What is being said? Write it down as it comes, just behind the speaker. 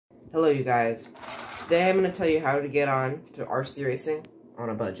Hello you guys. Today I'm going to tell you how to get on to RC racing on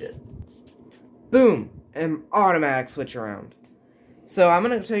a budget. Boom! An automatic switch around. So I'm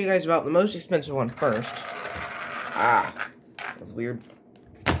going to tell you guys about the most expensive one first. That was weird.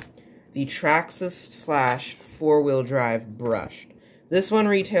 The Traxxas / 4-wheel drive brushed. This one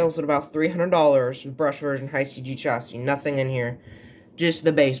retails at about $300, brush version, high CG chassis, nothing in here. Just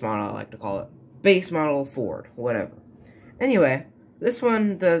the base model, I like to call it. Base model Ford, whatever. Anyway, this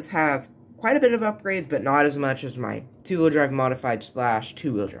one does have quite a bit of upgrades, but not as much as my 2-wheel drive modified /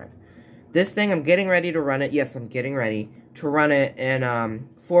 2-wheel drive. This thing, I'm getting ready to run it. Yes, I'm getting ready to run it in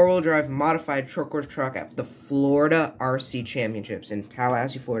 4-wheel drive modified short course truck at the Florida RC Championships in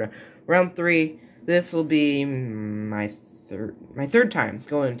Tallahassee, Florida. Round 3. This will be my third time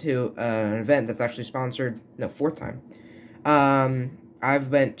going to an event that's actually sponsored. No, 4th time.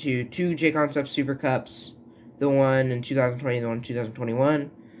 I've been to 2 J-Concept Super Cups. The one in 2020, the one in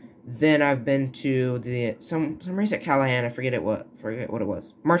 2021. Then I've been to the some race at Callahan. I forget what it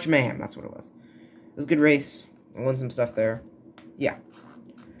was. March of Mayhem, that's what it was. It was a good race. I won some stuff there. Yeah.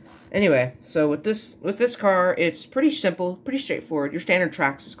 Anyway, so with this car, it's pretty simple, pretty straightforward. Your standard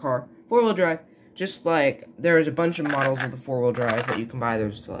Traxxas car, 4-wheel drive. Just like there's a bunch of models of the 4-wheel drive that you can buy.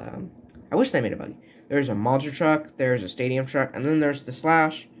 There's I wish they made a buggy. There's a monster truck. There's a stadium truck, and then there's the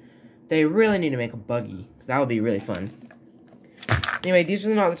Slash. They really need to make a buggy. That would be really fun. Anyway, these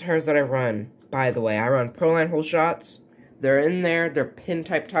are not the tires that I run, by the way. I run Proline holeshots. They're in there. They're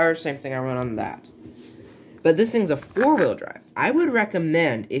pin-type tires. Same thing I run on that. But this thing's a 4-wheel drive. I would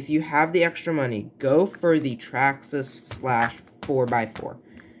recommend, if you have the extra money, go for the Traxxas / 4x4.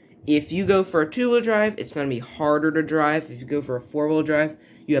 If you go for a 2-wheel drive, it's going to be harder to drive. If you go for a 4-wheel drive,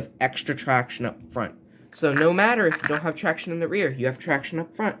 you have extra traction up front. So no matter if you don't have traction in the rear, you have traction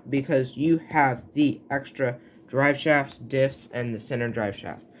up front because you have the extra drive shafts, diffs, and the center drive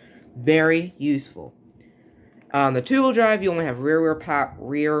shaft. Very useful. On the 2-wheel drive, you only have rear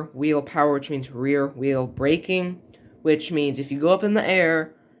wheel power, which means rear wheel braking, which means if you go up in the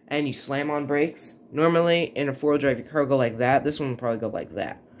air and you slam on brakes, normally in a 4-wheel drive, your car will go like that. This one will probably go like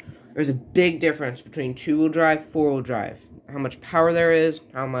that. There's a big difference between 2-wheel drive, 4-wheel drive. How much power there is,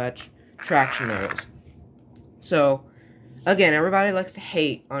 how much traction there is. So, again, everybody likes to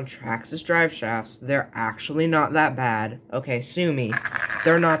hate on Traxxas drive shafts. They're actually not that bad. Okay, sue me.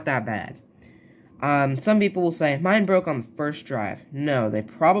 They're not that bad. Some people will say, mine broke on the first drive. No, they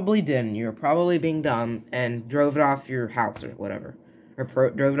probably didn't. You were probably being dumb and drove it off your house or whatever. Or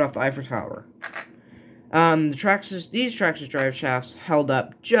drove it off the Eiffel Tower. These Traxxas drive shafts held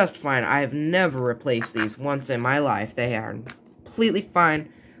up just fine. I have never replaced these once in my life. They are completely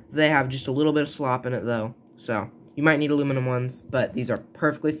fine. They have just a little bit of slop in it, though. So, you might need aluminum ones, but these are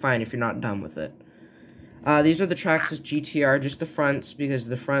perfectly fine if you're not done with it. These are the Traxxas GTR, just the fronts, because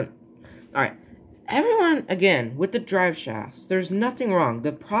the front... Alright, everyone, again, with the drive shafts, there's nothing wrong.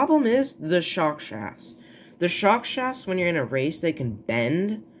 The problem is the shock shafts. The shock shafts, when you're in a race, they can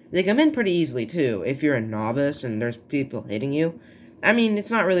bend. They come in pretty easily, too, if you're a novice and there's people hitting you. I mean, it's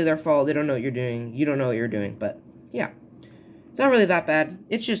not really their fault. They don't know what you're doing. You don't know what you're doing, but, yeah. It's not really that bad.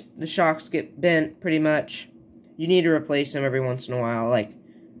 It's just the shocks get bent, pretty much. You need to replace them every once in a while. Like,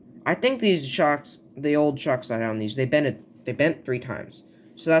 I think these shocks, the old shocks that I had on these, they bent 3 times.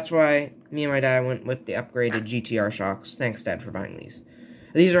 So that's why me and my dad went with the upgraded GTR shocks. Thanks, Dad, for buying these.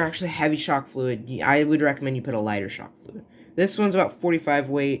 These are actually heavy shock fluid. I would recommend you put a lighter shock fluid. This one's about 45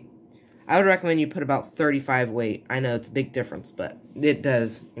 weight. I would recommend you put about 35 weight. I know it's a big difference, but it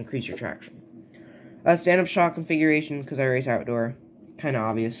does increase your traction. Stand-up shock configuration, because I race outdoor. Kind of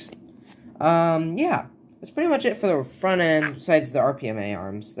obvious. Yeah. That's pretty much it for the front end, besides the RPMA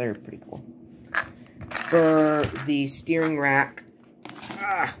arms. They're pretty cool. For the steering rack,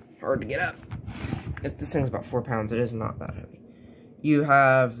 hard to get up. If this thing's about 4 pounds, it is not that heavy. You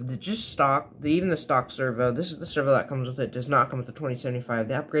have even the stock servo. This is the servo that comes with it. Does not come with the 2075,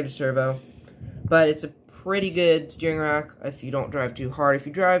 the upgraded servo. But it's a pretty good steering rack if you don't drive too hard. If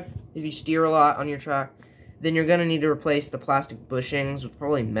you steer a lot on your track, then you're going to need to replace the plastic bushings with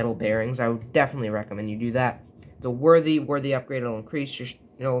probably metal bearings. I would definitely recommend you do that. It's a worthy upgrade. It'll increase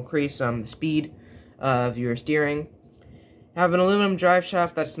the speed of your steering. I have an aluminum drive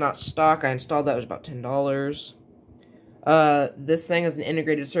shaft that's not stock. I installed that. It was about $10. This thing is an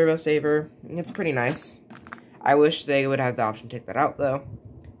integrated servo saver. It's pretty nice. I wish they would have the option to take that out, though.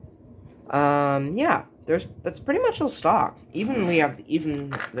 Yeah. That's pretty much all stock. Even the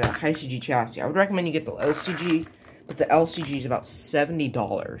high CG chassis. I would recommend you get the LCG, but the LCG is about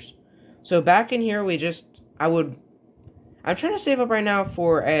 $70. So back in here, I'm trying to save up right now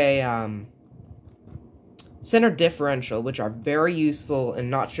for a center differential, which are very useful in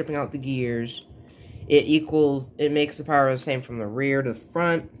not stripping out the gears. It makes the power the same from the rear to the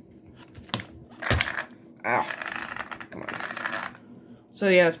front. Ow. Come on. So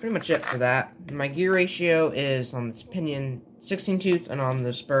yeah, that's pretty much it for that. My gear ratio is on this pinion 16 tooth and on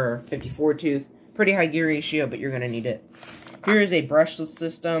the spur 54 tooth. Pretty high gear ratio, but you're going to need it. Here is a brushless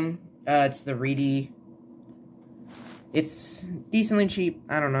system. It's the Reedy. It's decently cheap.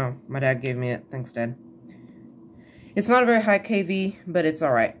 I don't know. My dad gave me it. Thanks, Dad. It's not a very high KV, but it's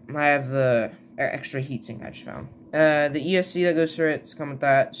alright. I have the extra heatsink I just found. The ESC that goes through it's come with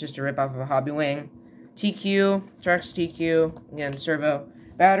that. It's just a rip-off of a hobbywing. TQ, Trax TQ, again, servo.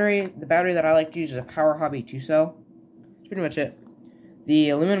 Battery, the battery that I like to use is a Power Hobby 2-cell. That's pretty much it. The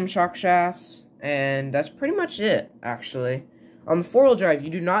aluminum shock shafts, and that's pretty much it, actually. On the 4-wheel drive, you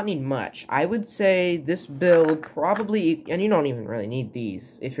do not need much. I would say this build probably, and you don't even really need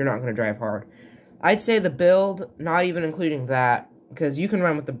these if you're not going to drive hard. I'd say the build, not even including that, because you can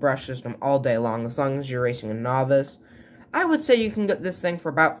run with the brush system all day long as you're racing a novice. I would say you can get this thing for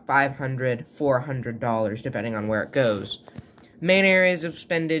about $500, $400, depending on where it goes. Main areas of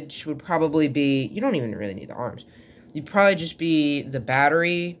spendage would probably be, you don't even really need the arms. You'd probably just be the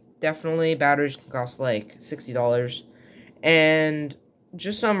battery, definitely. Batteries can cost like $60. And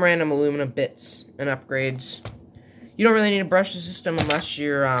just some random aluminum bits and upgrades. You don't really need a brush system unless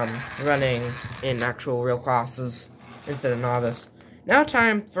you're running in actual real classes instead of novice. Now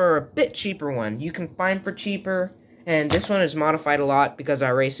time for a bit cheaper one. You can find for cheaper, and this one is modified a lot because I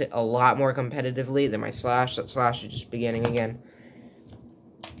race it a lot more competitively than my Slash. That Slash is just beginning again.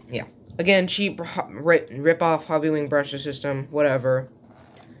 Yeah. Again, cheap rip-off Hobbywing brush system, whatever.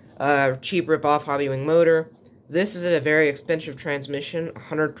 Cheap rip-off Hobbywing motor. This is a very expensive transmission,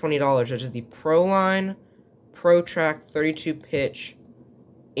 $120. This is the Proline protrack 32-pitch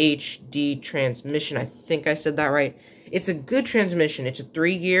HD transmission. I think I said that right. It's a good transmission. It's a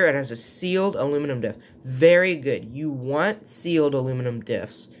 3-gear. It has a sealed aluminum diff. Very good. You want sealed aluminum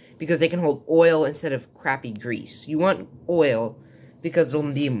diffs because they can hold oil instead of crappy grease. You want oil because it'll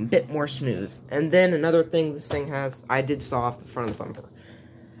be a bit more smooth. And then another thing this thing has, I did saw off the front of the bumper.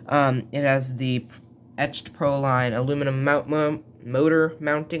 It has the etched Proline aluminum motor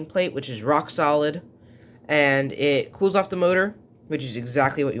mounting plate, which is rock solid, and it cools off the motor, which is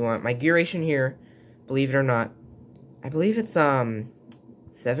exactly what you want. My gear ratio here, believe it or not, I believe it's 17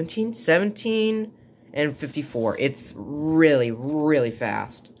 and 54. It's really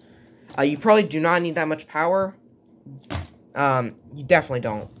fast. You probably do not need that much power. You definitely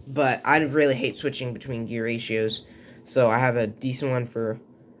don't, but I really hate switching between gear ratios, so I have a decent one for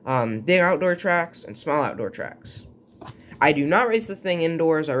big outdoor tracks and small outdoor tracks. I do not race this thing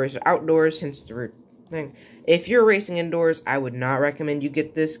indoors. I race it outdoors, hence the root thing. If you're racing indoors, I would not recommend you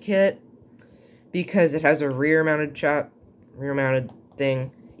get this kit because it has a rear-mounted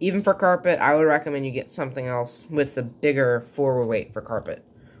thing. Even for carpet, I would recommend you get something else with a bigger forward weight for carpet,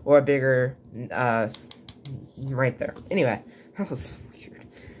 or a bigger right there. Anyway, that was weird.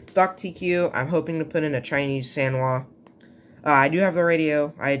 Stock TQ. I'm hoping to put in a Chinese Sanwa. I do have the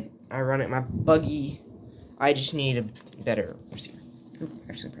radio. I run it in my buggy. I just need a better receiver. Ooh,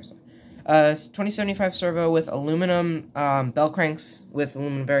 actually press that. 2075 servo with aluminum bell cranks with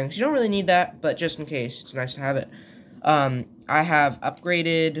aluminum bearings. You don't really need that, but just in case, it's nice to have it. I have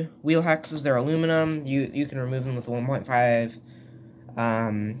upgraded wheel hexes. They're aluminum. You can remove them with a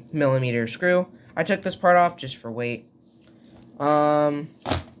 1.5 millimeter screw. I took this part off just for weight.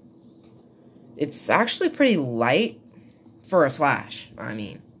 It's actually pretty light for a Slash. I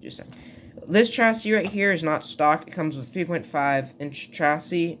mean, just saying. This chassis right here is not stock. It comes with 3.5-inch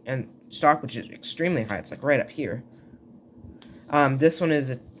chassis and stock, which is extremely high. It's like right up here. This one is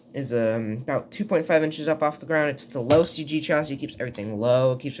about 2.5 inches up off the ground. It's the low CG chassis. It keeps everything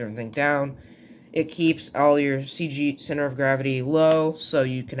low. It keeps everything down. It keeps all your CG center of gravity low, so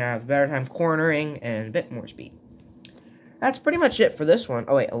you can have better time cornering and a bit more speed. That's pretty much it for this one.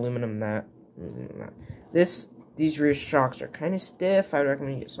 Oh wait, aluminum that. These rear shocks are kind of stiff. I would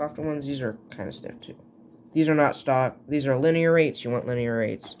recommend you get softer ones. These are kind of stiff too. These are not stock. These are linear rates. You want linear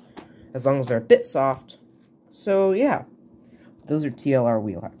rates as long as they're a bit soft. So yeah, those are TLR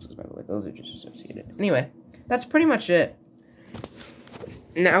wheel hexes, by the way. Those are just associated. Anyway, that's pretty much it.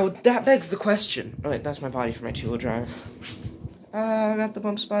 Now, that begs the question. Oh, wait, that's my body for my 2-wheel drive. I got the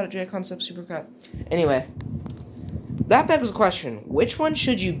bump spot at J Concept Supercut. Anyway, that begs the question. Which one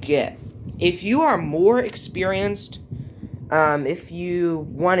should you get? If you are more experienced, if you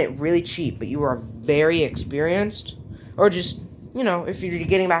want it really cheap, but you are very experienced, or just, you know, if you're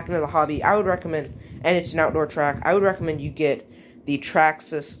getting back into the hobby, I would recommend, and it's an outdoor track, I would recommend you get the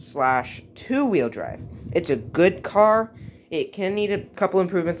Traxxas / two-wheel drive. It's a good car. It can need a couple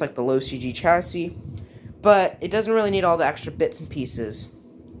improvements like the low CG chassis, but it doesn't really need all the extra bits and pieces.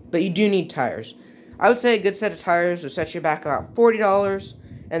 But you do need tires. I would say a good set of tires will set you back about $40,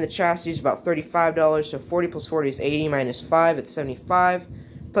 and the chassis is about $35, so 40 plus 40 is 80, minus 5, it's 75.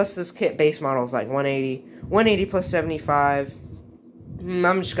 Plus this kit base model is like 180. 180 plus 75,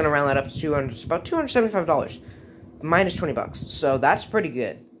 I'm just going to round that up to 200, it's about $275, minus 20 bucks. So that's pretty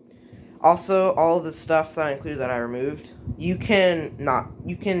good. Also, all of the stuff that I included that I removed, you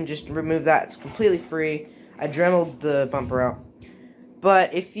can just remove that. It's completely free. I dremeled the bumper out.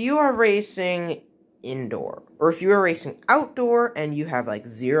 But if you are racing indoor, or if you are racing outdoor and you have like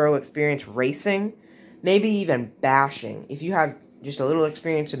zero experience racing, maybe even bashing, if you have just a little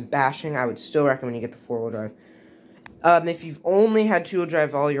experience in bashing, I would still recommend you get the four-wheel drive. If you've only had two-wheel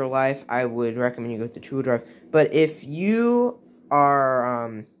drive all your life, I would recommend you go with the two-wheel drive. But if you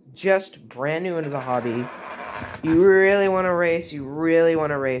are just brand new into the hobby, you really want to race,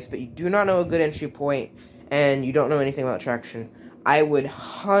 but you do not know a good entry point, and you don't know anything about traction, I would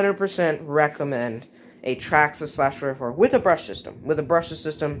 100% recommend a Traxxas / 44 with a brush system. With a brush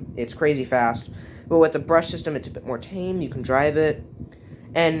system, it's crazy fast, but with the brush system, it's a bit more tame. You can drive it,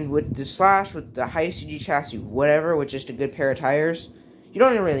 and with the with the high CG chassis, whatever, with just a good pair of tires, you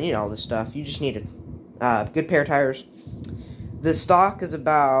don't even really need all this stuff. You just need a good pair of tires. The stock is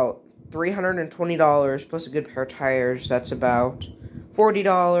about $320 plus a good pair of tires. That's about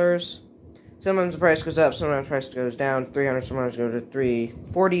 $40. Sometimes the price goes up, sometimes the price goes down. $300, sometimes goes to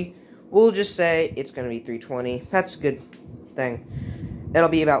 $340. We'll just say it's going to be $320. That's a good thing. It'll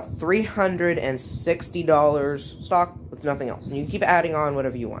be about $360 stock with nothing else. And you can keep adding on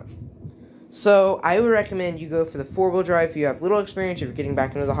whatever you want. So, I would recommend you go for the four-wheel drive. If you have little experience, if you're getting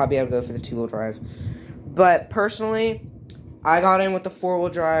back into the hobby, I would go for the two-wheel drive. But, personally, I got in with the four-wheel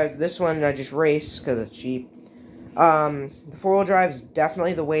drive. This one, I just race because it's cheap. The four-wheel drive is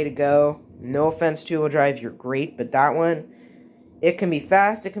definitely the way to go. No offense, two-wheel drive, you're great. But that one, it can be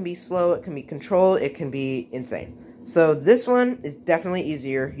fast, it can be slow, it can be controlled, it can be insane. So this one is definitely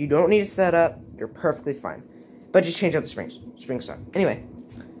easier. You don't need a setup. You're perfectly fine. But just change out the springs. Spring stuff. Anyway,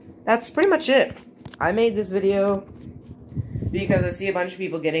 that's pretty much it. I made this video because I see a bunch of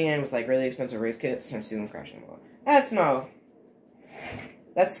people getting in with like really expensive race kits and I see them crashing a lot.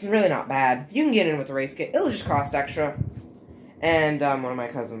 That's really not bad. You can get in with a race kit. It'll just cost extra. And one of my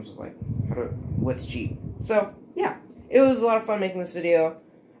cousins was like, what's cheap? So, yeah. It was a lot of fun making this video.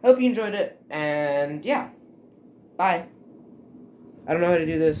 I hope you enjoyed it. And, yeah. Bye. I don't know how to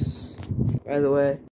do this, by the way.